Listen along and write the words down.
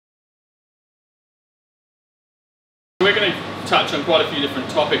We're going to touch on quite a few different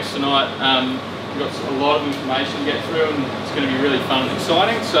topics tonight. We've got a lot of information to get through and it's going to be really fun and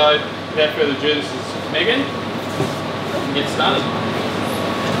exciting. So without further ado, this is Megan. We can get started.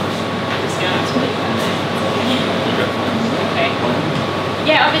 Okay.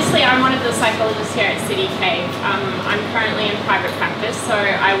 Yeah, obviously I'm one of the psychologists here at City Cave. I'm currently in private practice, so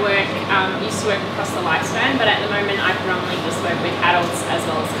I used to work across the lifespan, but at the moment I predominantly just work with adults as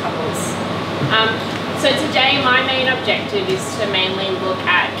well as couples. So today my main objective is to mainly look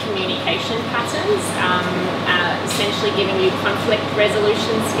at communication patterns, essentially giving you conflict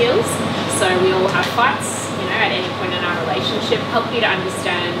resolution skills. So we all have fights, you know, at any point in our relationship, help you to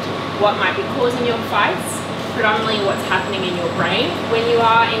understand what might be causing your fights, predominantly what's happening in your brain when you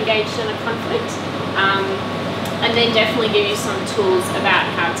are engaged in a conflict, and then definitely give you some tools about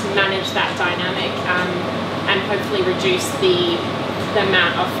how to manage that dynamic and hopefully reduce the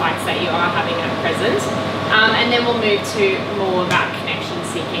amount of fights that you are having at present. And then we'll move to more about connection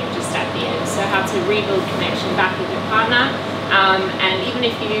seeking just at the end. So how to rebuild connection back with your partner. And even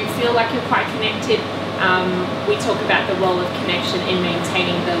if you feel like you're quite connected, we talk about the role of connection in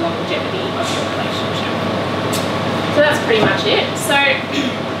maintaining the longevity of your relationship. So that's pretty much it. So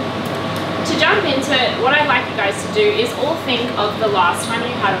to jump into it, what I'd like you guys to do is all think of the last time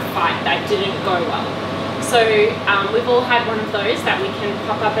you had a fight that didn't go well. So we've all had one of those that we can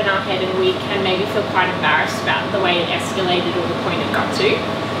pop up in our head and we can maybe feel quite embarrassed about the way it escalated or the point it got to.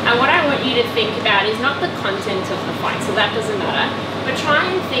 And what I want you to think about is not the content of the fight, so that doesn't matter, but try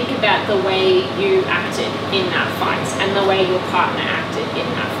and think about the way you acted in that fight and the way your partner acted in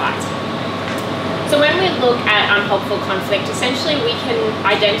that fight. So when we look at unhelpful conflict, essentially we can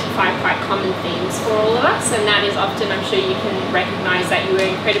identify quite common themes for all of us, and that is often, I'm sure you can recognize that you were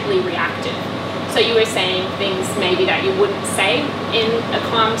incredibly reactive. So you were saying things maybe that you wouldn't say in a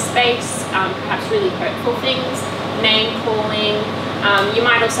calm space, perhaps really hurtful things, name calling. You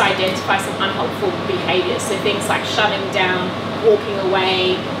might also identify some unhelpful behaviors, so things like shutting down, walking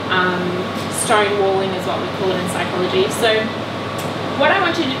away, stonewalling is what we call it in psychology. So what I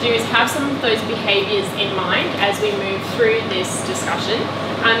want you to do is have some of those behaviors in mind as we move through this discussion,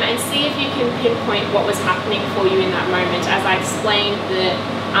 and see if you can pinpoint what was happening for you in that moment as I explained the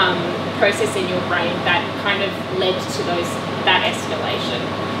process in your brain that kind of led to that escalation.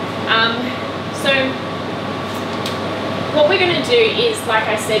 So what we're going to do is, like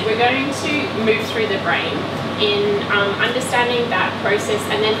I said, we're going to move through the brain in understanding that process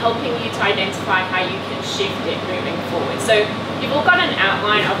and then helping you to identify how you can shift it moving forward. So you've all got an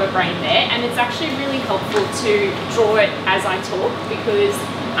outline of a brain there, and it's actually really helpful to draw it as I talk because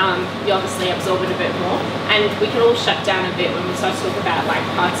you obviously absorb it a bit more, and we can all shut down a bit when we start to talk about like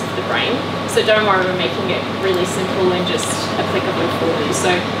parts of the brain. So don't worry, we're making it really simple and just applicable for you. So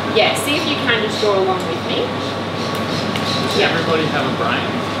yeah, see if you can just draw along with me. Does everybody have a brain?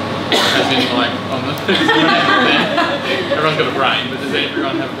 As in like on the everyone's got a brain, but does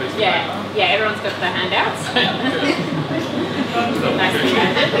everyone have a piece of paper? Yeah, everyone's got the handouts. Nice and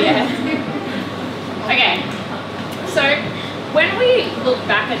handed, yeah. Okay, so when we look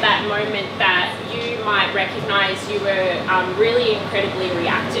back at that moment that you might recognize you were really incredibly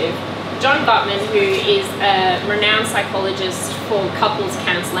reactive, John Gottman, who is a renowned psychologist for couples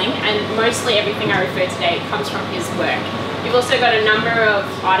counselling, and mostly everything I refer today comes from his work. You've also got a number of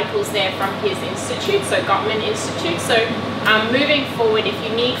articles there from his institute, so Gottman Institute. So moving forward, if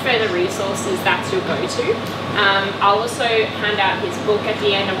you need further resources, that's your go-to. I'll also hand out his book at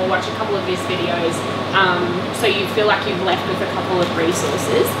the end, and we'll watch a couple of his videos so you feel like you've left with a couple of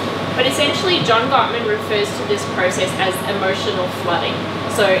resources. But essentially, John Gottman refers to this process as emotional flooding,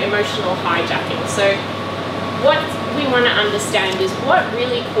 so emotional hijacking. So what we want to understand is what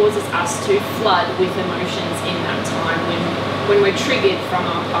really causes us to flood with emotions in that time when we're triggered from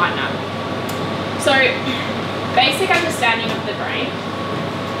our partner. So basic understanding of the brain,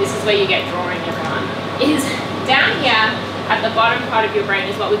 this is where you get drawing, everyone, is down here at the bottom part of your brain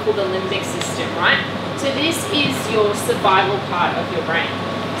is what we call the limbic system, right? So this is your survival part of your brain.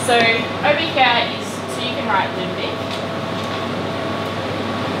 So over here is, so you can write limbic.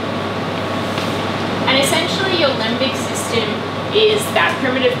 And essentially your limbic system is that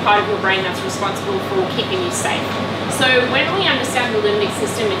primitive part of your brain that's responsible for keeping you safe. So when we understand the limbic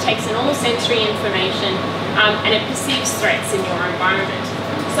system, it takes in all sensory information and it perceives threats in your environment.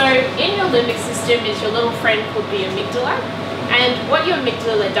 So in your limbic system is your little friend called the amygdala, and what your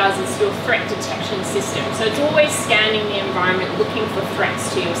amygdala does is your threat detection system. So it's always scanning the environment, looking for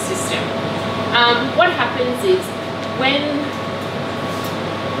threats to your system. What happens is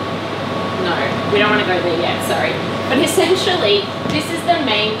no, we don't want to go there yet, sorry. But essentially, this is the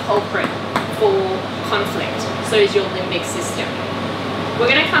main culprit for conflict. so is your limbic system. We're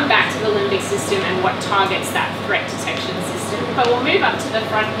going to come back to the limbic system and what targets that threat detection system, but we'll move up to the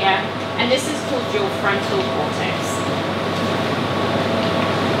front here, and this is called your frontal cortex.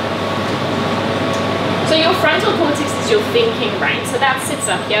 So your frontal cortex is your thinking brain, so that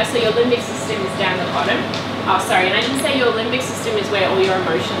sits up here, so your limbic system is down the bottom. Oh, sorry, and I didn't say your limbic system is where all your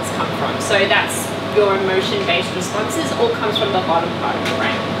emotions come from, so that's your emotion-based responses, all comes from the bottom part of the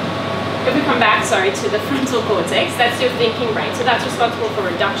brain. If we come back, sorry, to the frontal cortex, that's your thinking brain. So that's responsible for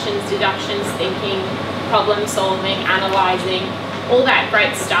reductions, deductions, thinking, problem solving, analyzing, all that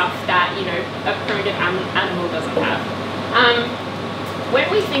great stuff that, you know, a primitive animal doesn't have. When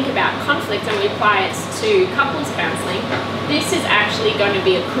we think about conflict and we apply it to couples counselling, this is actually going to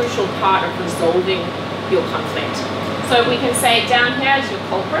be a crucial part of resolving your conflict. So we can say down here is your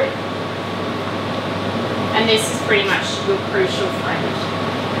culprit, and this is pretty much your crucial friend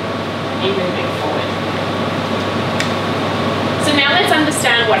in moving forward. So now let's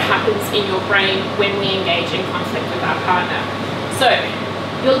understand what happens in your brain when we engage in conflict with our partner. So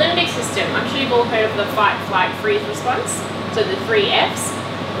your limbic system, I'm sure you've all heard of the fight, flight, freeze response, so the 3 Fs.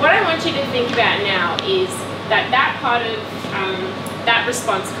 What I want you to think about now is that part of that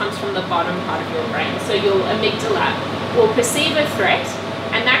response comes from the bottom part of your brain. So your amygdala will perceive a threat,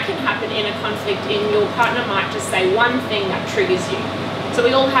 and that can happen in a conflict in your partner might just say one thing that triggers you. So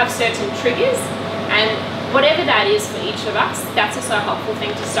we all have certain triggers, and whatever that is for each of us, that's also a helpful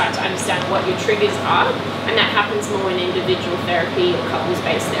thing to start to understand what your triggers are, and that happens more in individual therapy or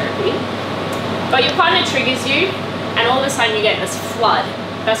couples-based therapy. But your partner triggers you, and all of a sudden you get this flood,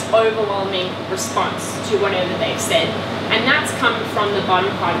 this overwhelming response to whatever they've said, and that's come from the bottom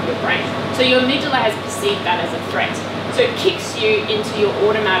part of your brain. So your amygdala has perceived that as a threat. So it kicks you into your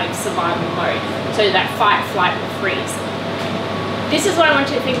automatic survival mode, so that fight, flight, or freeze. This is what I want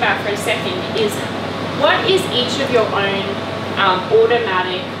you to think about for a second, is what is each of your own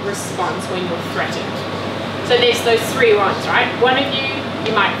automatic response when you're threatened? So there's those 3 ones, right? One of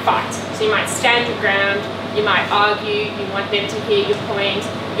you might fight. So you might stand your ground, you might argue, you want them to hear your point,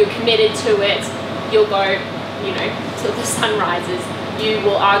 you're committed to it, you'll go, you know, till the sun rises. You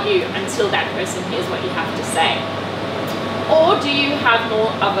will argue until that person hears what you have to say. Or do you have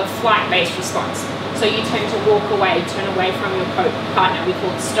more of a flight-based response? So you tend to walk away, turn away from your partner. We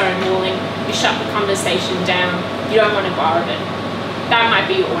call it stonewalling. You shut the conversation down. You don't want to go of it. That might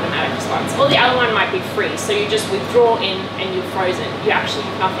be your automatic response. Or the other one might be freeze. So you just withdraw in and you're frozen. You actually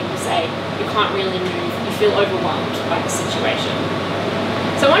have nothing to say. You can't really move. You feel overwhelmed by the situation.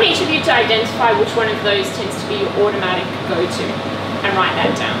 So I want each of you to identify which one of those tends to be your automatic go-to and write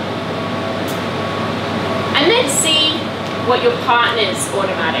that down. And then see what your partner's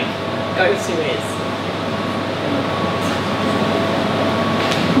automatic go-to is.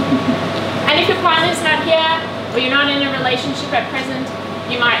 And if your partner's not here, or you're not in a relationship at present,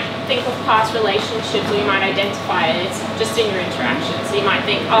 you might think of past relationships, or you might identify it just in your interaction. So you might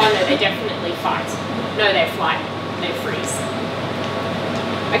think, oh no, they definitely fight. No, they flight, they freeze.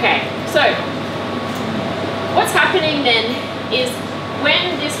 Okay, so what's happening then is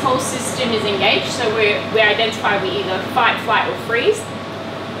when this whole system is engaged, so we identify we either fight, flight, or freeze,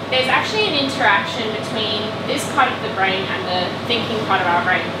 there's actually an interaction between this part of the brain and the thinking part of our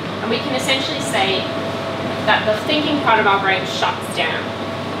brain. And we can essentially say that the thinking part of our brain shuts down.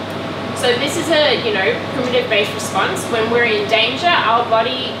 So this is a, primitive-based response. When we're in danger, our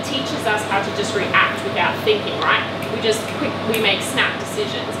body teaches us how to just react without thinking, right? We make snap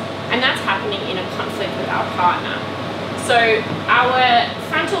decisions. And that's happening in a conflict with our partner. So our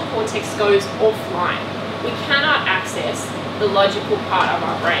frontal cortex goes offline. We cannot access the logical part of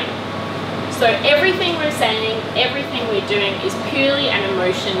our brain. So everything we're saying, everything we're doing is purely an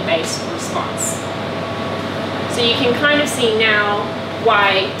emotion-based response. So you can kind of see now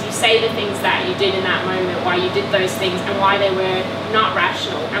why you say the things that you did in that moment, why you did those things, and why they were not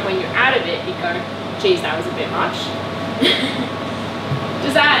rational. And when you're out of it, you go, geez, that was a bit much.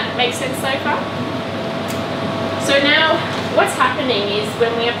 Does that make sense so far? So now, what's happening is when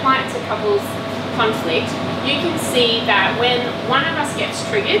we apply it to couples conflict, you can see that when one of us gets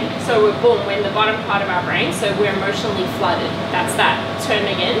triggered, so when the bottom part of our brain, so we're emotionally flooded, that's that term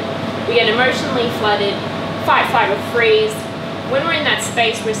again, we get emotionally flooded, fight, flight, or freeze. When we're in that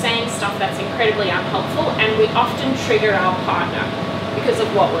space, we're saying stuff that's incredibly unhelpful, and we often trigger our partner because of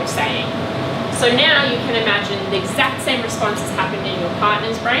what we're saying. So now you can imagine the exact same response has happened in your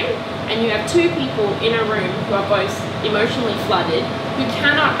partner's brain, and you have 2 people in a room who are both emotionally flooded, who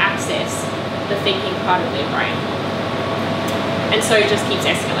cannot access the thinking part of their brain. And so it just keeps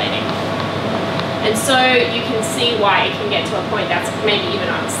escalating. And so you can see why it can get to a point that's maybe even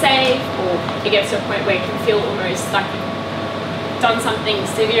unsafe, or it gets to a point where it can feel almost like you've done something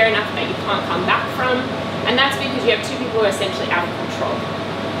severe enough that you can't come back from. And that's because you have two people who are essentially out of control,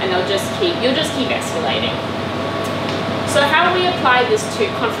 and you'll just keep escalating. So how we apply this to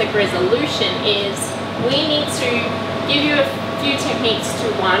conflict resolution is we need to give you a few techniques to,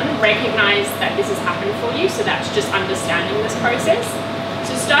 one, recognize that this has happened for you, so that's just understanding this process.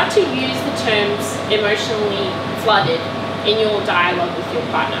 So start to use the terms emotionally flooded in your dialogue with your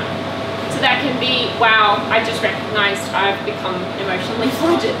partner. So that can be, wow, I just recognized I've become emotionally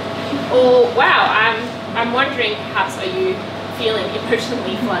flooded. Or, wow, I'm wondering, perhaps, are you feeling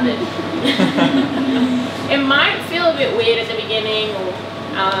emotionally flooded? It might feel a bit weird at the beginning, or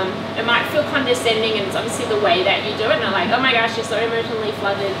it might feel condescending, and it's obviously the way that you do it, and I'm like, oh my gosh, you're so emotionally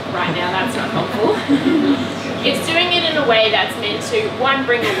flooded right now, that's not helpful. It's doing it in a way that's meant to, one,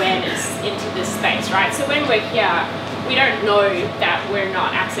 bring awareness into this space, right? So when we're here, we don't know that we're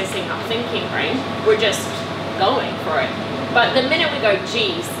not accessing our thinking brain, we're just going for it. But the minute we go,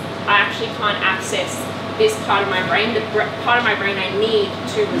 geez, I actually can't access this part of my brain, the part of my brain I need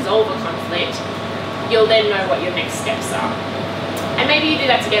to resolve a conflict, you'll then know what your next steps are. And maybe you do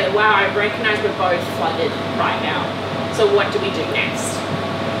that together. Wow, I recognize we're both flooded right now. So what do we do next?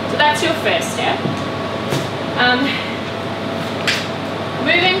 So that's your first step.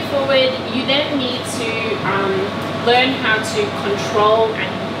 Moving forward, you then need to learn how to control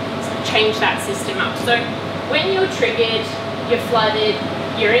and change that system up. So when you're triggered, you're flooded,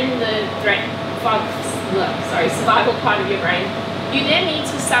 you're in the survival part of your brain, you then need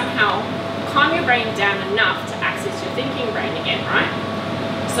to somehow calm your brain down enough to access your thinking brain again, right?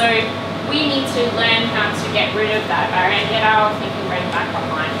 So we need to learn how to get rid of that barrier and get our thinking brain back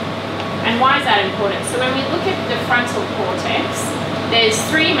online. And why is that important? So when we look at the frontal cortex, there's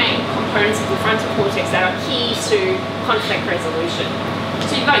three main components of the frontal cortex that are key to conflict resolution.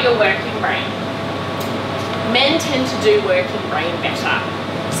 So you've got your working brain. Men tend to do working brain better.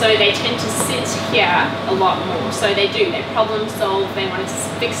 So they tend to sit here a lot more. So they problem solve, they want to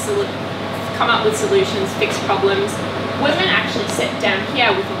come up with solutions, fix problems. Women actually sit down here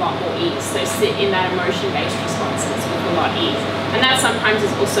with a lot more ease, so sit in that emotion-based responses with a lot of ease. And that sometimes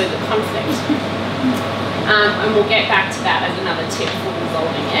is also the conflict. And we'll get back to that as another tip for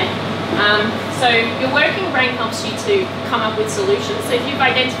resolving it. So your working brain helps you to come up with solutions. So if you've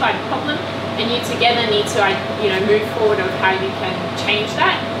identified a problem and you together need to move forward of how you can change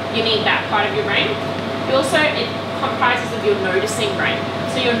that, you need that part of your brain. It comprises of your noticing brain.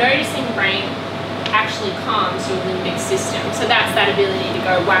 So your noticing brain actually calms your limbic system. So that's that ability to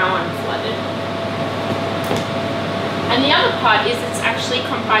go, wow, I'm flooded. And the other part is it's actually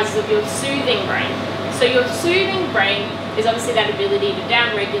comprises of your soothing brain. So your soothing brain is obviously that ability to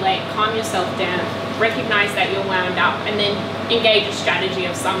down-regulate, calm yourself down, recognize that you're wound up, and then engage a strategy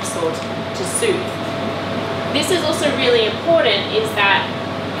of some sort to soothe. This is also really important, is that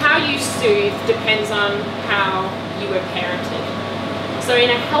how you soothe depends on how you were parented. So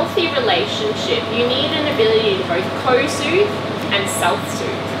in a healthy relationship, you need an ability to both co-soothe and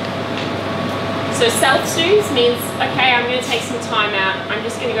self-soothe. So self-soothe means, okay, I'm going to take some time out, I'm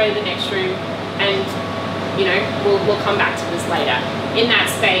just going to go to the next room, and we'll come back to this later. In that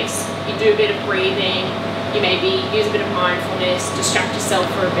space, you do a bit of breathing, you maybe use a bit of mindfulness, distract yourself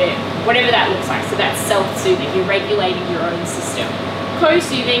for a bit, whatever that looks like. So that's self-soothing, you're regulating your own system.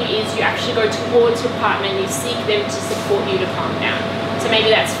 Co-soothing is you actually go towards your partner and you seek them to support you to calm down. So maybe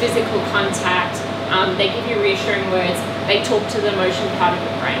that's physical contact, they give you reassuring words, they talk to the emotion part of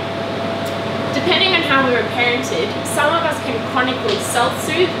the brain. Depending on how we were parented, some of us can chronically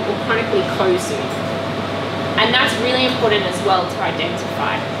self-soothe or chronically co-soothe. And that's really important as well to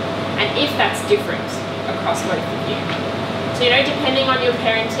identify. And if that's different across both of you. So depending on your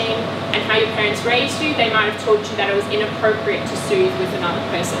parenting and how your parents raised you, they might have told you that it was inappropriate to soothe with another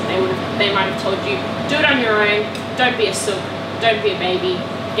person. They might have told you, do it on your own, don't be a sook, don't be a baby,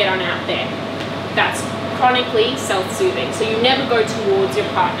 get on out there. That's chronically self-soothing. So you never go towards your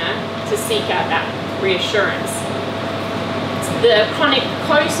partner to seek out that reassurance. The chronic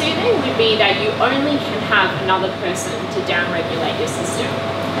co-soothing would be that you only can have another person to down-regulate your system.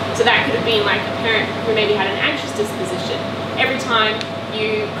 So that could have been like a parent who maybe had an anxious disposition. Every time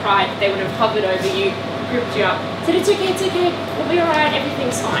you cried, they would have hovered over you, gripped you up, said, it's okay, we'll be alright,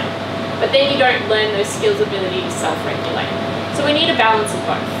 everything's fine. But then you don't learn those skills, ability to self-regulate. So we need a balance of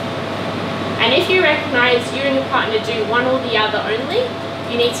both. And if you recognize you and your partner do one or the other only,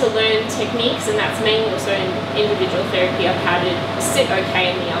 you need to learn techniques, and that's mainly also in individual therapy, of how to sit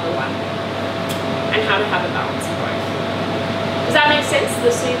okay in the other one and how to have a balance of both. Does that make sense,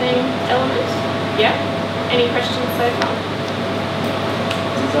 the soothing element? Yeah. Any questions so far?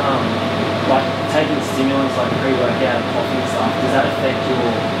 Does like taking stimulants like pre-workout and coffee and stuff, does that affect your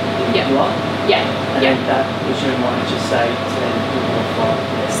amygdala? Yeah. And then that puts you in more anxious state to then feel more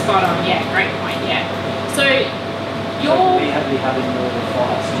flight. Spot on. Yeah. Great point. Yeah. So So we have to be having more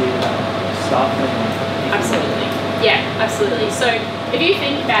fights due to that stuff. Absolutely. Yeah, absolutely. So if you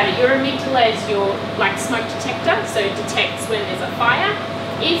think about it, your amygdala is your like smoke detector, so it detects when there's a fire.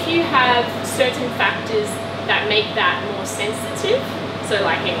 If you have certain factors that make that more sensitive, so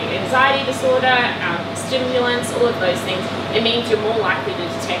like anxiety disorder, stimulants, all of those things, it means you're more likely to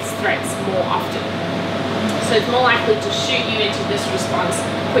detect threats more often. So it's more likely to shoot you into this response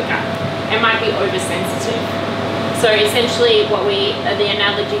quicker. It might be oversensitive. So essentially the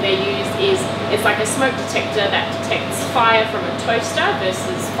analogy they use is it's like a smoke detector that detects fire from a toaster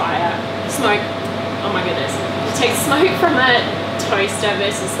versus smoke, oh my goodness, detects smoke from a toaster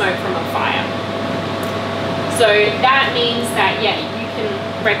versus smoke from a fire. So that means that, yeah, you can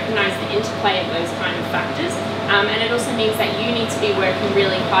recognize the interplay of those kind of factors. And it also means that you need to be working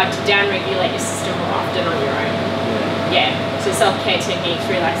really hard to downregulate your system more often on your own. Yeah, so self-care techniques,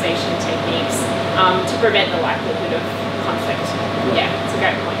 relaxation techniques, to prevent the likelihood of conflict. Yeah, it's a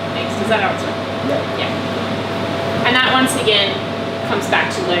great point. Thanks. Does that answer? Yeah. And that once again comes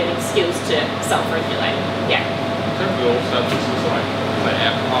back to learning skills to self-regulate. Yeah. Don't we all substances like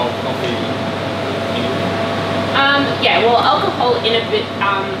alcohol, coffee, anything? Yeah, well, alcohol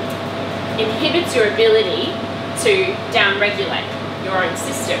inhibits your ability to downregulate your own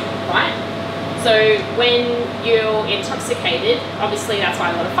system, right? So when you're intoxicated, obviously that's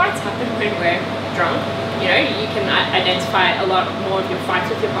why a lot of fights happen when we're drunk. You know, you can identify a lot more of your fights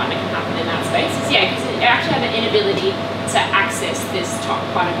with your partner can happen in that space. Yeah, because you actually have an inability to access this top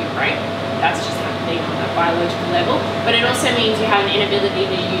part of your brain. That's just happening on a biological level. But it also means you have an inability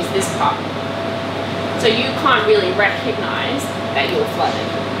to use this part. So you can't really recognize that you're flooded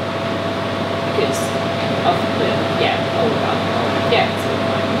because of the, alcohol. Yeah, that's a good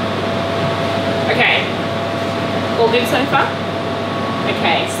point. Okay, all good so far?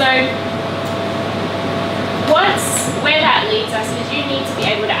 Okay, so where that leads us is you need to be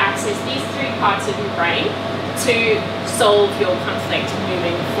able to access these three parts of your brain to solve your conflict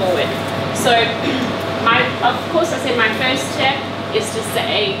moving forward. So, of course I said my first step is to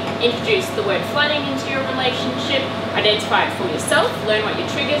introduce the word flooding into your relationship, identify it for yourself, learn what your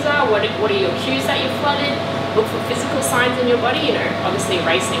triggers are, what are your cues that you're flooded, look for physical signs in your body, you know, obviously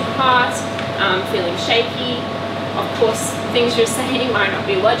racing heart, feeling shaky. Of course, things you're saying might not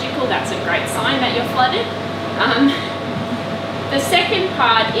be logical, that's a great sign that you're flooded. The second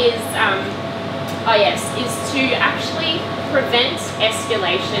part is, is to actually prevent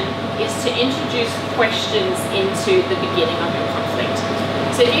escalation, is to introduce questions into the beginning of your conflict.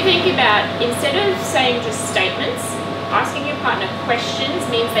 So if you think about, instead of saying just statements, asking your partner questions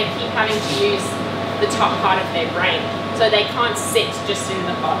means they keep having to use the top part of their brain. So they can't sit just in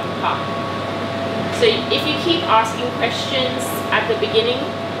the bottom part. So if you keep asking questions at the beginning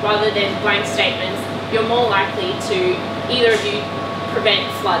rather than blank statements, you're more likely to, either of you, prevent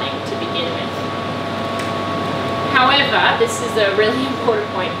flooding to begin with. However, this is a really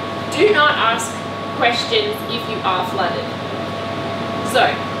important point. Do not ask questions if you are flooded. So,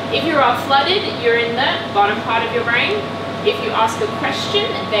 if you are flooded, you're in the bottom part of your brain. If you ask a question,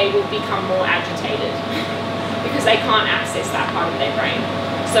 they will become more agitated because they can't access that part of their brain.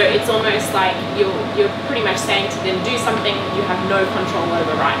 So it's almost like you're pretty much saying to them, do something you have no control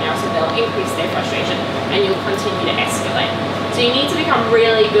over right now, so they'll increase their frustration and you'll continue to escalate. So you need to become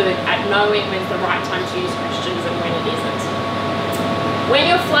really good at knowing when's the right time to use questions and when it isn't. When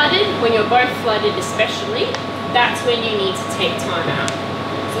you're flooded, when you're both flooded especially, that's when you need to take time out.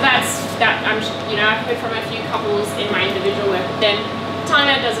 So I've heard from a few couples in my individual work with them,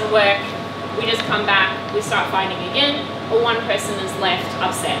 time out doesn't work, we just come back, we start fighting again, or one person is left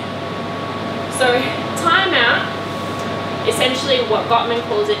upset. So time out, essentially what Gottman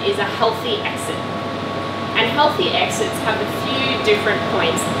calls it, is a healthy exit. And healthy exits have a few different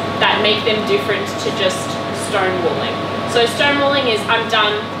points that make them different to just stonewalling. So stonewalling is, I'm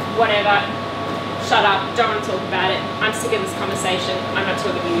done, whatever, shut up, don't want to talk about it, I'm sick of this conversation, I'm not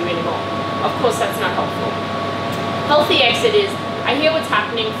talking to you anymore. Of course that's not helpful. Healthy exit is, I hear what's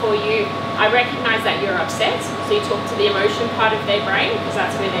happening for you, I recognize that you're upset, so you talk to the emotion part of their brain, because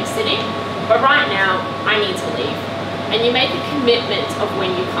that's where they're sitting, but right now, I need to leave. And you make a commitment of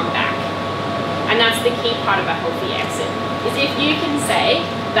when you come back. And that's the key part of a healthy exit, is if you can say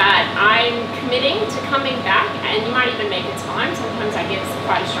that I'm committing to coming back, and you might even make a time, sometimes that gives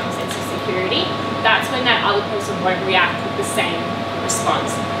quite a strong sense of security, that's when that other person won't react with the same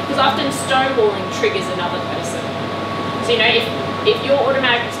response. Because often stonewalling triggers another person. So, you know, if your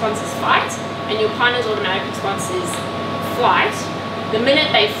automatic response is fight and your partner's automatic response is flight, the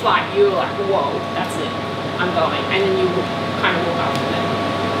minute they flight, you're like, whoa, that's it, I'm going. And then you kind of walk after them.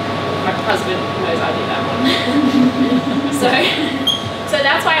 My husband knows I do that one. So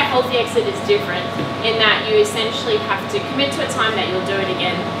that's why a healthy exit is different, in that you essentially have to commit to a time that you'll do it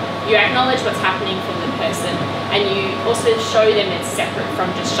again. You acknowledge what's happening from the person, and you also show them it's separate from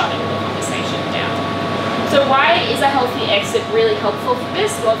just shutting the conversation down. So why is a healthy exit really helpful for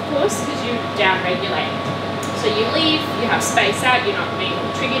this? Well, of course, because you down-regulate. So you leave, you have space out, you're not being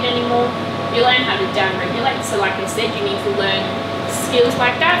triggered anymore. You learn how to down-regulate. So like I said, you need to learn skills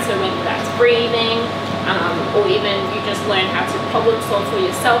like that. So whether that's breathing, or even you just learn how to problem solve for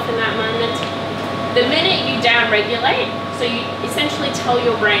yourself in that moment. The minute you down-regulate, so you essentially tell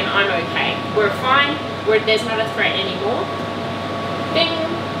your brain, I'm okay, we're fine, there's not a threat anymore, ding,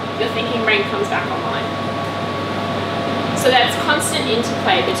 your thinking brain comes back online. So that's constant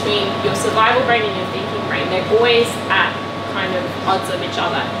interplay between your survival brain and your thinking brain. They're always at kind of odds of each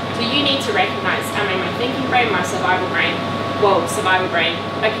other. So you need to recognize, am I my thinking brain, my survival brain? Whoa, survival brain.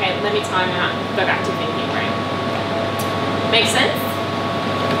 Okay, let me time out, go back to thinking brain. Make sense?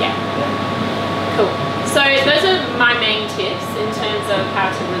 Yeah. Cool. So those are my main tips in terms of how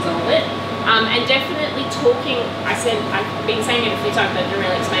to resolve it. And definitely talking, I've been saying it a few times, but I didn't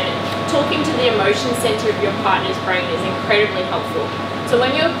really explain it. Talking to the emotion center of your partner's brain is incredibly helpful. So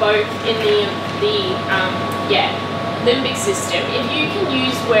when you're both in the limbic system, if you can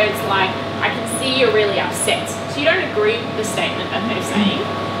use words like, I can see you're really upset. So you don't agree with the statement that they're saying,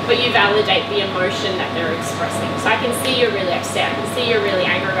 but you validate the emotion that they're expressing. So I can see you're really upset, I can see you're really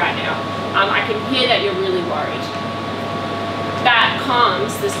angry right now. I can hear that you're really worried. That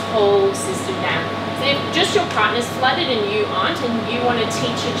calms this whole system down. So if just your partner's flooded and you aren't, and you want to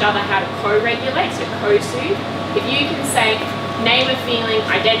teach each other how to co-regulate, so co-soothe, if you can say, name a feeling,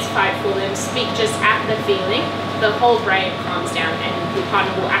 identify it for them, speak just at the feeling, the whole brain calms down and your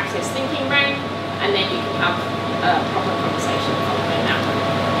partner will access thinking brain, and then you can have a proper conversation following that.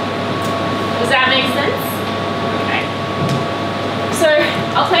 Does that make sense? Okay. So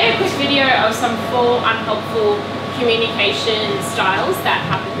I'll play a quick video of some 4 unhelpful communication styles that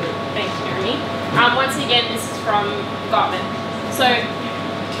happen. Thanks, Jeremy. Once again, this is from Gottman. So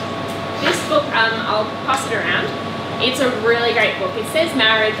this book, I'll pass it around. It's a really great book. It says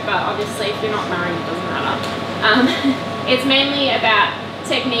marriage, but obviously if you're not married, it doesn't matter. It's mainly about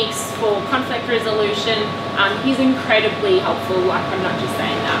techniques for conflict resolution. He's incredibly helpful, like I'm not just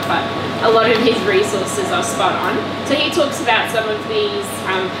saying that, but a lot of his resources are spot on. So he talks about some of these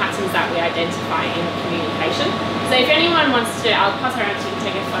patterns that we identify in communication. So if anyone wants to, I'll pass it around so you can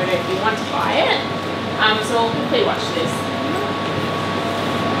take a photo if you want to buy it. So I'll quickly watch this.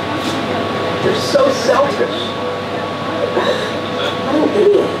 You're so selfish. I'm an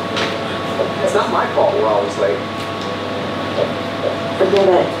idiot. It's not my fault we're always late. Forget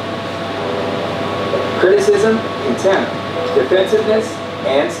it. Criticism, contempt, defensiveness,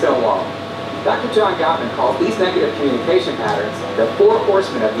 and stonewall. Dr. John Gottman calls these negative communication patterns the 4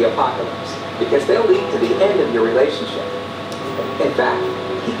 horsemen of the apocalypse because they'll lead to the end of your relationship. In fact,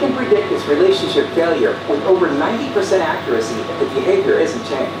 he can predict this relationship failure with over 90% accuracy if the behavior isn't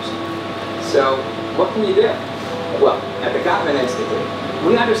changed. So, what can you do? Well, at the Gottman Institute,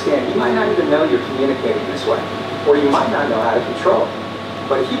 we understand you might not even know you're communicating this way, or you might not know how to control it.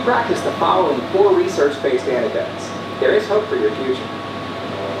 But if you practice the following 4 research-based antidotes, there is hope for your future.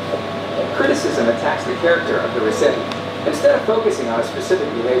 Criticism attacks the character of the recipient, instead of focusing on a specific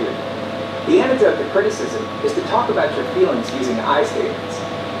behavior. The antidote to criticism is to talk about your feelings using I statements,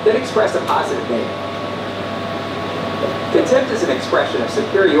 then express a positive meaning. Contempt is an expression of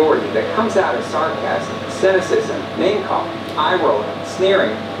superiority that comes out as sarcasm, cynicism, name-calling, eye-rolling,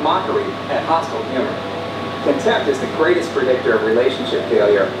 sneering, mockery, and hostile humor. Contempt is the greatest predictor of relationship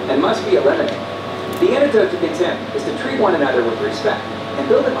failure and must be eliminated. The antidote to contempt is to treat one another with respect and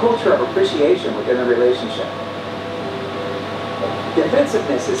build a culture of appreciation within the relationship.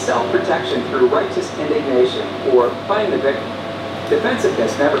 Defensiveness is self-protection through righteous indignation or playing the victim.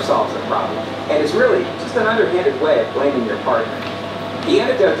 Defensiveness never solves a problem and is really just an underhanded way of blaming your partner. The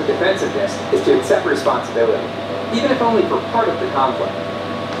antidote to defensiveness is to accept responsibility, even if only for part of the conflict.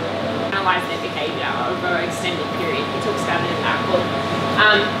 Analyze their behavior over an extended period. He talks about it in that book.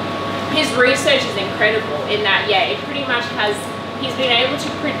 His research is incredible in that, it pretty much he's been able to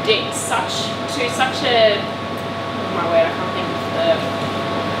predict such a, my word, I can't think of the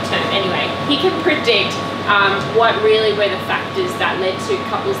term. Anyway, he can predict what really were the factors that led to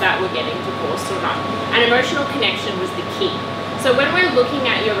couples that were getting divorced or not. And emotional connection was the key. So when we're looking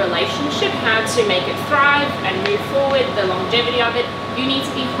at your relationship, how to make it thrive and move forward, the longevity of it, you need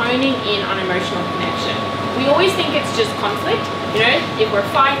to be honing in on emotional connection. We always think it's just conflict, you know, if we're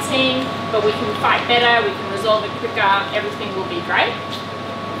fighting, but we can fight better, we can resolve it quicker, everything will be great.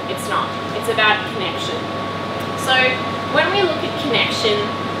 It's not. It's about connection. So when we look at connection,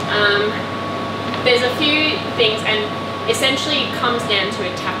 there's a few things, and essentially it comes down to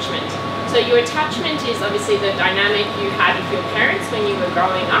attachment. So your attachment is obviously the dynamic you had with your parents when you were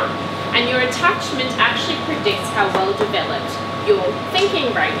growing up, and your attachment actually predicts how well developed your thinking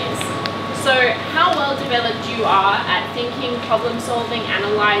brain is. So how well developed you are at thinking, problem solving,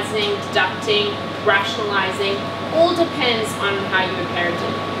 analysing, deducting, rationalising, all depends on how you were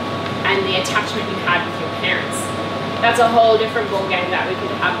parented and the attachment you had with your parents. That's a whole different ballgame that we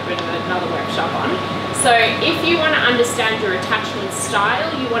could have a bit of another workshop on. So if you want to understand your attachment style,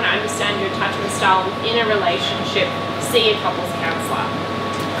 you want to understand your attachment style within a relationship, see a couples counsellor,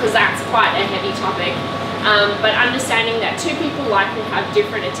 because that's quite a heavy topic. But understanding that two people likely have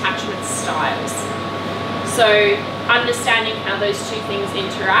different attachment styles. So understanding how those two things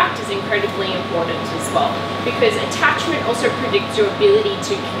interact is incredibly important as well, because attachment also predicts your ability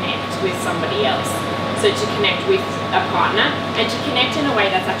to connect with somebody else. So to connect with a partner and to connect in a way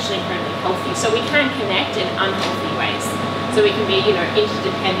that's actually incredibly healthy. So we can connect in unhealthy ways. So we can be, you know,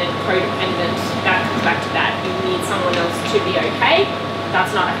 interdependent, codependent. That comes back to that. You need someone else to be okay.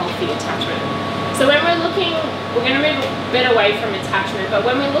 That's not a healthy attachment. So when we're looking, we're going to move a bit away from attachment, but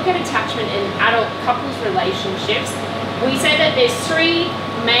when we look at attachment in adult couples relationships, we say that there's three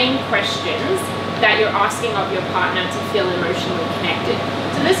main questions that you're asking of your partner to feel emotionally connected.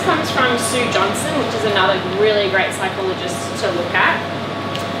 So this comes from Sue Johnson, which is another really great psychologist to look at.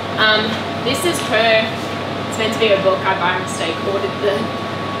 This is her, it's meant to be a book, I by mistake ordered the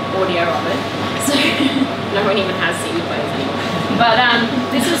audio of it, so no one even has CD players anymore. But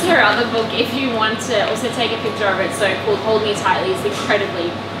this is her other book, if you want to also take a picture of it, so called Hold Me Tightly. It's incredibly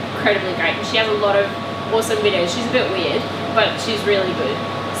great, and she has a lot of awesome videos. She's a bit weird, but she's really good.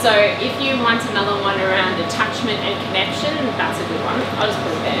 So if you want another one around attachment and connection, that's a good one. I'll just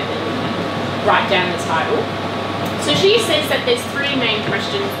put it there and then you can write down the title. So she says that there's three main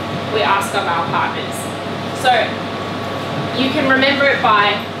questions we ask of our partners. So you can remember it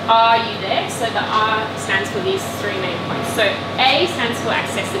by, are you there? So the R stands for these three main points. So A stands for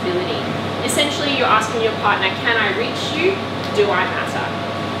accessibility. Essentially you're asking your partner, can I reach you? Do I matter?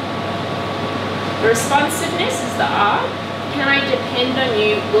 Responsiveness is the R. Can I depend on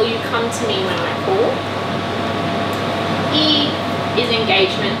you? Will you come to me when I call? E is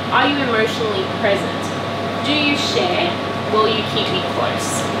engagement. Are you emotionally present? Do you share? Will you keep me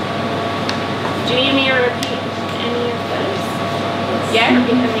close? Do you need me to repeat any of those? Yeah,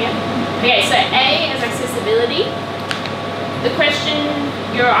 repeat them again. Okay, so A is accessibility. The question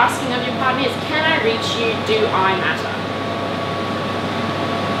you're asking of your partner is, can I reach you? Do I matter?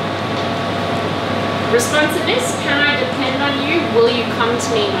 Responsiveness, can I depend on you? Will you come to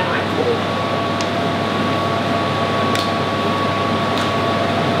me when I call?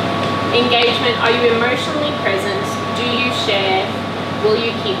 Engagement, are you emotionally present? Do you share? Will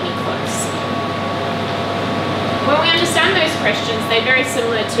you keep me close? When we understand those questions, they're very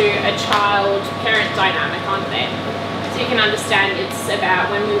similar to a child-parent dynamic, aren't they? So you can understand it's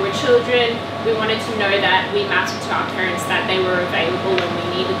about when we were children, we wanted to know that we mattered to our parents, that they were available when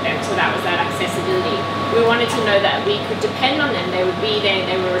we needed them. So that was that accessibility. We wanted to know that we could depend on them. They would be there,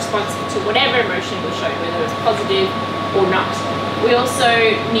 they were responsive to whatever emotion we showed, whether it was positive or not. We also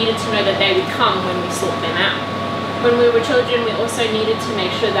needed to know that they would come when we sought them out. When we were children, we also needed to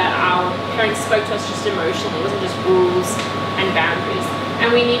make sure that our parents spoke to us just emotionally. It wasn't just rules and boundaries. And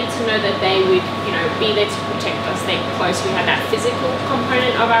we needed to know that they would, you know, be there to protect us, stay close. We had that physical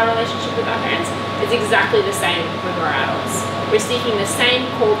component of our relationship with our parents. It's exactly the same when we're adults. We're seeking the same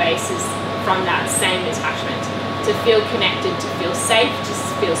core basis from that same attachment, to feel connected, to feel safe, to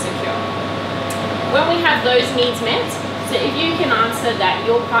feel secure. When we have those needs met, so if you can answer that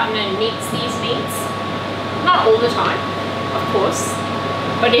your partner meets these needs, not all the time, of course,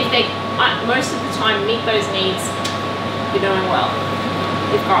 but if they most of the time meet those needs, you're doing well.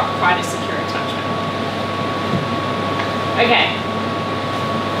 You've got quite a secure attachment. Okay.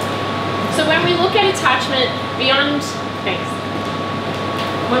 So when we look at attachment beyond,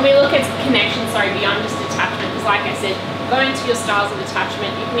 when we look at connection, beyond just attachment, because like I said, go into your styles of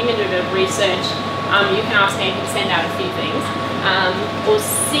attachment. You can even do a bit of research. You can ask me, I can send out a few things, or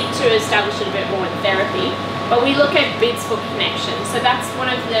seek to establish it a bit more in therapy. But we look at bids for connection. So that's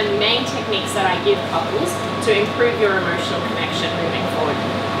one of the main techniques that I give couples to improve your emotional connection moving forward.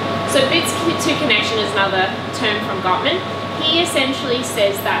 So bids to connection is another term from Gottman. he essentially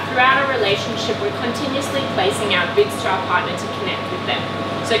says that throughout a relationship, we're continuously placing our bids to our partner to connect with them.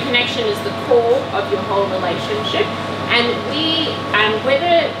 So connection is the core of your whole relationship, and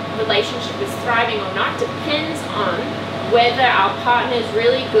whether the relationship is thriving or not depends on whether our partner is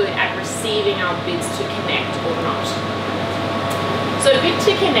really good at receiving our bids to connect or not. So bid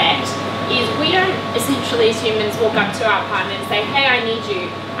to connect is we don't essentially as humans walk up to our partner and say, hey, I need you,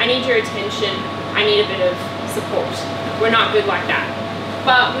 I need your attention, I need a bit of support. We're not good like that.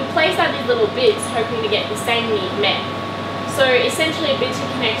 But we place out these little bids hoping to get the same need met. So essentially a bid to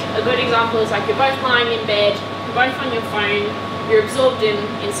connect, a good example is like you're both lying in bed, you're both on your phone, you're absorbed in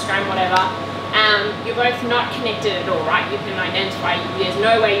Instagram, whatever, you're both not connected at all, right? You can identify, there's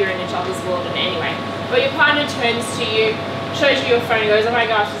no way you're in each other's world in any way. But your partner turns to you, shows you your phone and goes, oh my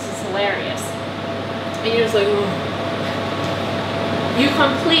gosh, this is hilarious. And you're just like, oh. You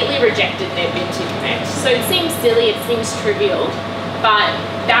completely rejected their bid to connect. So it seems silly, it seems trivial, but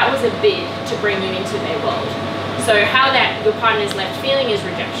that was a bid to bring you into their world. So how that your partner's left feeling is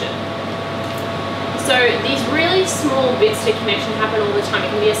rejection. So these really small bits to connection happen all the time.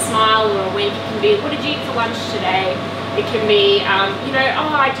 It can be a smile or a wink. It can be, what did you eat for lunch today? It can be, you know, oh,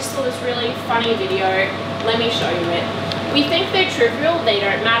 I just saw this really funny video. Let me show you it. We think they're trivial. They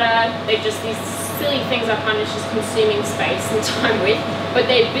don't matter. They're just these silly things our partner's just consuming space and time with. But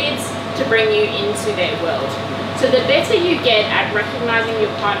they're bids to bring you into their world. So the better you get at recognizing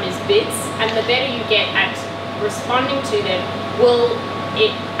your partner's bids and the better you get at responding to them, will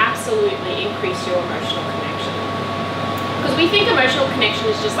it absolutely increase your emotional connection. Because we think emotional connection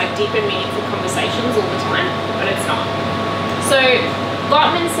is just like deep and meaningful conversations all the time, but it's not. So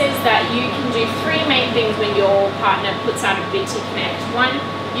Gottman says that you can do three main things when your partner puts out a bid to connect. One,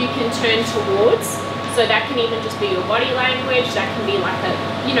 you can turn towards, so that can even just be your body language, that can be like a,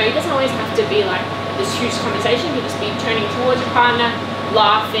 you know, it doesn't always have to be like this huge conversation, you can just be turning towards your partner,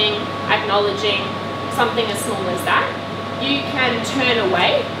 laughing, acknowledging, something as small as that. You can turn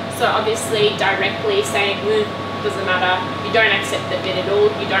away, so obviously directly saying, doesn't matter, you don't accept the bid at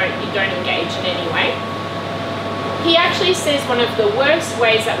all, you don't engage in any way. He actually says one of the worst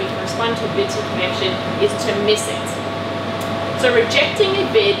ways that we can respond to a bid to connection is to miss it. So rejecting a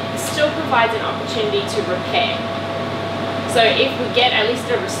bid still provides an opportunity to repair. So if we get at least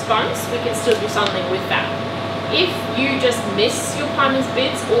a response, we can still do something with that. If you just miss your partner's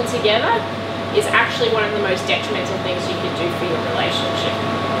bids altogether, is actually one of the most detrimental things you could do for your relationship.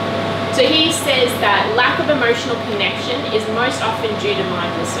 So he says that lack of emotional connection is most often due to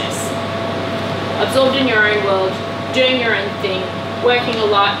mindlessness. Absorbed in your own world, doing your own thing, working a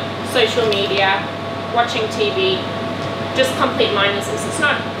lot, social media, watching TV, just complete mindlessness. It's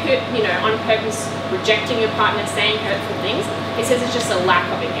not, you know, on purpose rejecting your partner, saying hurtful things. He says it's just a lack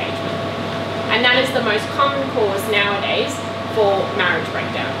of engagement. And that is the most common cause nowadays for marriage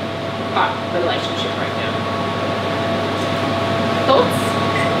breakdown. But relationship breakdown. Thoughts?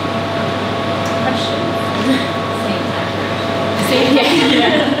 Questions? Same.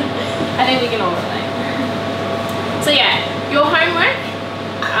 Yeah. I think we can all relate. So yeah, your homework.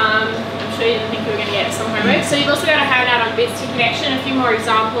 I'm sure you didn't think we were going to get some homework. So you've also got a handout on bids to connection, a few more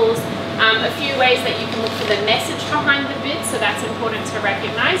examples, a few ways that you can look for the message behind the bid. So that's important to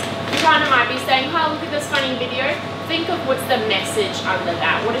recognize. Your partner might be saying, oh, look at this funny video. Think of what's the message under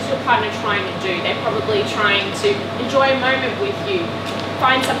that. What is your partner trying to do? They're probably trying to enjoy a moment with you,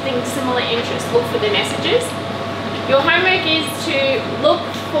 find something similar interest, look for the messages. Your homework is to look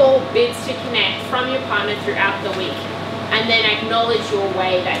for bids to connect from your partner throughout the week and then acknowledge your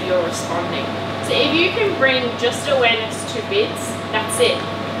way that you're responding. So if you can bring just awareness to bids, that's it.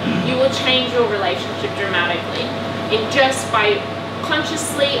 You will change your relationship dramatically in just by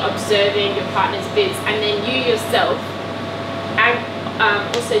consciously observing your partner's bids, and then you yourself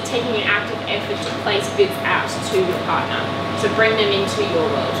also taking an active effort to place bids out to your partner, to bring them into your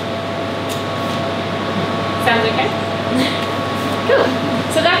world. Sounds okay? Cool.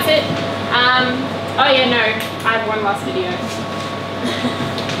 So that's it. Oh yeah, no, I have one last video.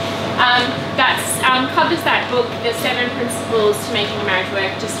 That covers that book, The 7 Principles to Making a Marriage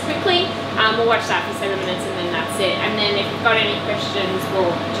Work, just quickly. We'll watch that for 7 minutes and then that's it. And then if you've got any questions,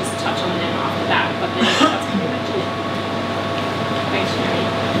 we'll just touch on them after that. But then that's pretty much it. Thanks, Sherry.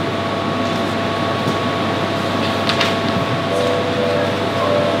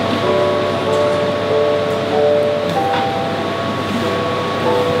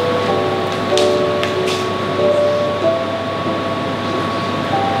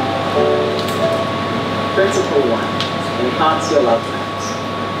 Principle 1. Enhance your love maps.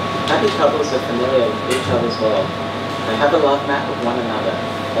 Happy couples are familiar with each other's world They have a love map of one another.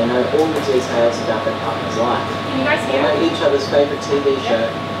 They know all the details about their partner's life. Can you guys They hear? know each other's favourite TV show,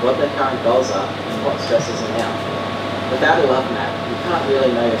 what their current goals are, and what stresses them out. Without a love map, you can't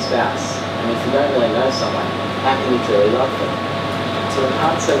really know your spouse, and if you don't really know someone, how can you truly love them? To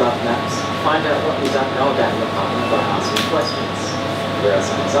enhance their love maps, find out what you don't know about your partner by asking questions. Here are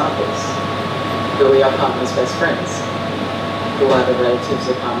some examples. Who are your partner's best friends? Who are the relatives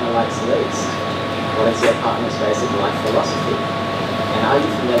your partner likes the least? What is your partner's basic life philosophy? And are you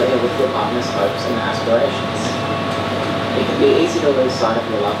familiar with your partner's hopes and aspirations? It can be easy to lose sight of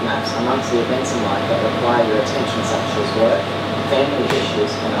your love maps amongst the events in life that require your attention, such as work, family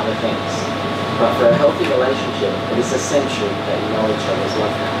issues, and other things. But for a healthy relationship, it is essential that you know each other's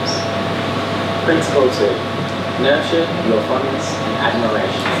love maps. Principle 2. Nurture your fondness and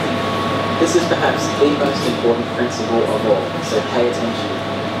admiration. This is perhaps the most important principle of all, so pay attention.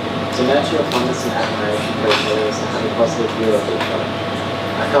 To nurture your fondness and admiration for each other is to have a positive view of each other.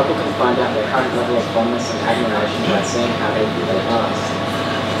 A couple can find out their current level of fondness and admiration by seeing how they view their past.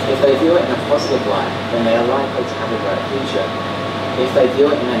 If they view it in a positive light, then they are likely to have a bright future. If they view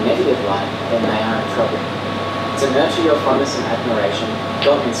it in a negative light, then they are in trouble. To nurture your fondness and admiration,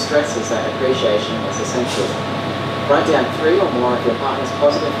 Gottman stresses that appreciation is essential. Write down 3 or more of your partner's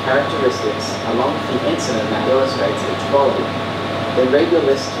positive characteristics along with an incident that illustrates each quality. Then read your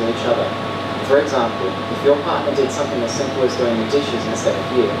list to each other. For example, if your partner did something as simple as doing the dishes instead of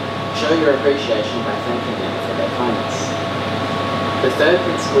you, show your appreciation by thanking them for their kindness. The third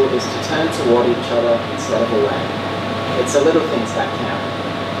principle is to turn toward each other instead of away. It's the little things that count.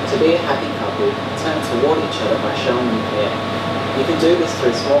 To be a happy couple, turn toward each other by showing them care. You can do this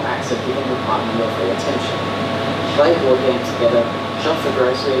through small acts of giving your partner your full attention. Play board games together, shop for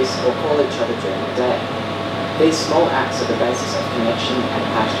groceries, or call each other during the day. These small acts are the basis of connection and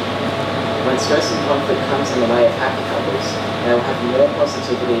passion. When stress and conflict comes in the way of happy couples, they will have more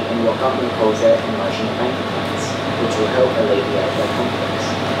positivity in what Gottman calls their emotional bank accounts, which will help alleviate their conflicts.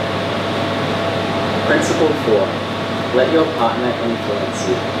 Principle 4. Let your partner influence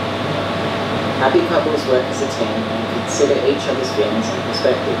you. Happy couples work as a team and consider each other's feelings and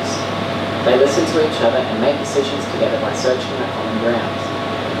perspectives. They listen to each other and make decisions together by searching for common ground.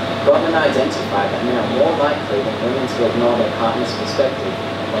 Gottman identified that men are more likely than women to ignore their partner's perspective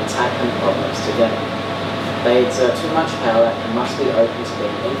when tackling problems together. They exert too much power and must be open to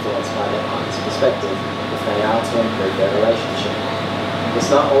being influenced by their partner's perspective if they are to improve their relationship. It's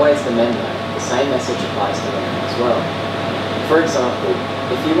not always the men though, the same message applies to women as well. For example,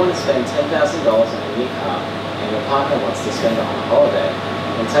 if you want to spend $10,000 on a new car and your partner wants to spend it on a holiday,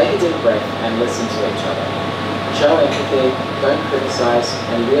 then take a deep breath and listen to each other. Show empathy, don't criticize,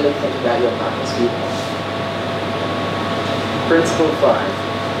 and really think about your partner's viewpoint. Principle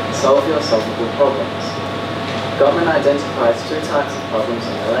 5. Solve your solvable problems. Gottman identifies 2 types of problems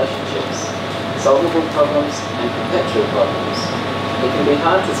in relationships: solvable problems and perpetual problems. It can be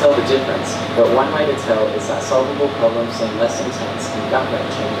hard to tell the difference, but one way to tell is that solvable problems seem less intense and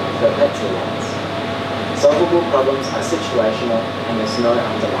gut-wrenching than perpetual ones. Solvable problems are situational and there's no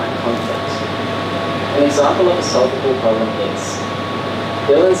underlying conflict. An example of a solvable problem is,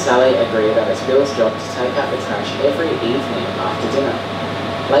 Bill and Sally agree that it's Bill's job to take out the trash every evening after dinner.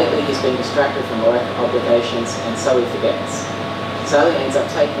 Lately he's been distracted from work obligations and so he forgets. Sally ends up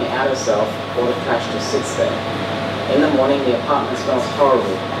taking it out herself, or the trash just sits there. In the morning the apartment smells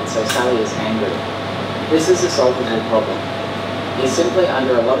horrible and so Sally is angry. This is a solvable problem. He's simply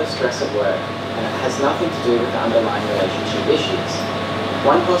under a lot of stress at work and it has nothing to do with the underlying relationship issues.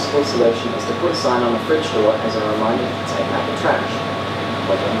 One possible solution is to put a sign on the fridge door as a reminder to take out the trash.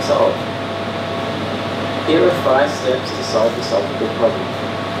 Problem solved. Here are 5 steps to solve the solvable problem.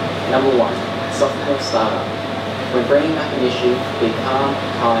 Number 1. Soften your startup. When bringing up an issue, be calm,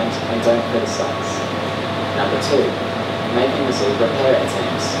 kind, and don't criticize. Number 2. Make and receive repair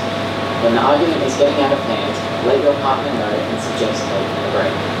attempts. When the argument is getting out of hand, let your partner know and suggest taking a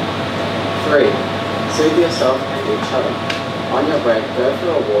break. 3. Soothe yourself and each other. On your break, go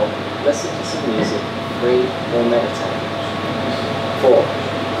for a walk, listen to some music, read, or meditate. 4.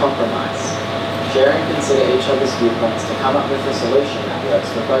 Compromise. Share and consider each other's viewpoints to come up with a solution that works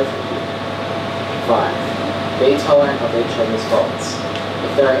for both of you. 5. Be tolerant of each other's faults.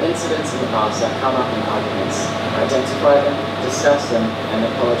 If there are incidents in the past that come up in arguments, identify them, discuss them, and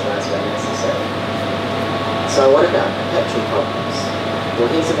apologize when necessary. So what about perpetual problems?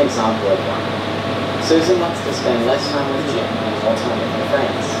 Well, here's an example of one. Susan wants to spend less time with Jim and more time with her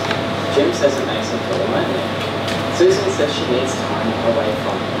friends. Jim says it makes him feel lonely. Susan says she needs time away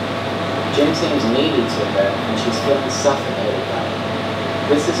from him. Jim seems needy to her and she's feeling suffocated by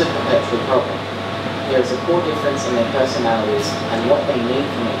it. This is a perpetual problem. there is a core difference in their personalities and what they need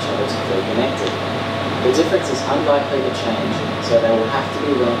from each other to feel connected. The difference is unlikely to change, so they will have to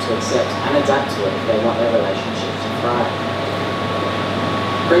be willing to accept and adapt to it if they want their relationship to thrive.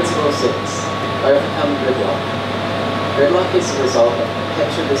 Principle 6. Overcome gridlock. Gridlock is the result of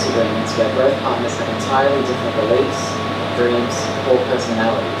perpetual disagreements where both partners have entirely different beliefs, dreams, or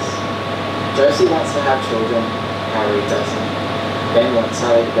personalities. Josie wants to have children, Harry doesn't. Ben wants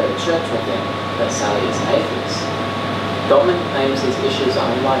Sally to go to church with him, but Sally is an atheist. Gottman claims these issues are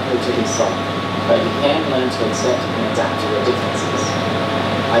unlikely to be solved, but you can learn to accept and adapt to your differences.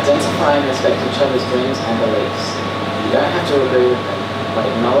 Identify and respect each other's dreams and beliefs. You don't have to agree with them, but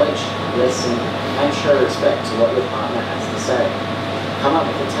acknowledge, listen, and show respect to what your partner has to say. Come up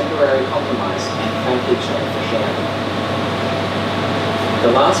with a temporary compromise and thank each other for sharing.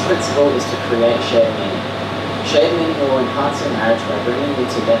 The last principle is to create shared meaning. Shared meaning will enhance your marriage by bringing you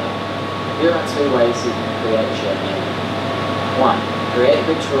together. Here are 2 ways you can create shared meaning. 1. Create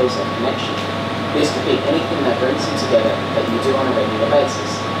rituals of connection. This could be anything that brings you together that you do on a regular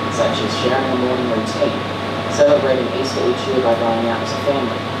basis, such as sharing a morning routine, celebrating Easter each year by going out as a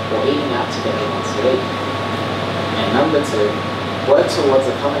family, or eating out together once a week. And number 2, work towards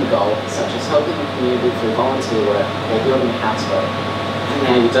a common goal, such as helping the community through volunteer work or building a houseboat. And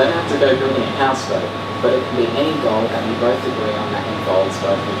now you don't have to go building a houseboat, but it can be any goal that you both agree on that involves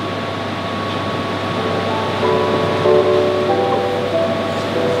both of you.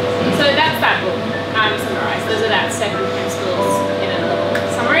 So that's that book summarised. Those are that 7 principles in a little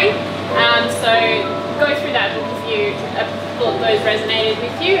summary. So go through that book if you thought those resonated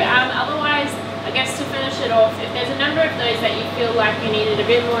with you. Otherwise, I guess to finish it off, if there's a number of those that you feel like you needed a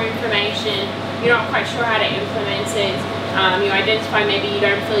bit more information, you're not quite sure how to implement it, you identify maybe you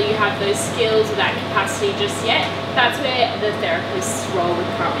don't feel you have those skills or that capacity just yet, that's where the therapist's role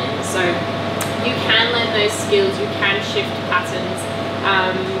would come in. So you can learn those skills, you can shift patterns.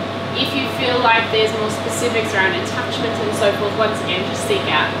 If you feel like there's more specifics around attachment and so forth, once again, just seek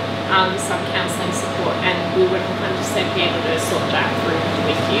out some counselling support and we would 100% be able to sort that through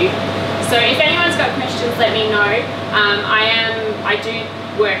with you. So if anyone's got questions, let me know. I do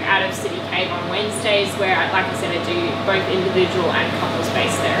work out of City Cave on Wednesdays where, like I said, I do both individual and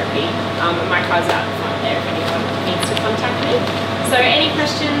couples-based therapy. My card's out the front there if anyone needs to contact me. So any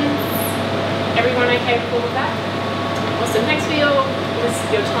questions? Everyone okay with all of that? Awesome. Thanks for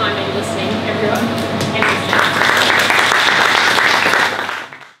your time and listening, everyone.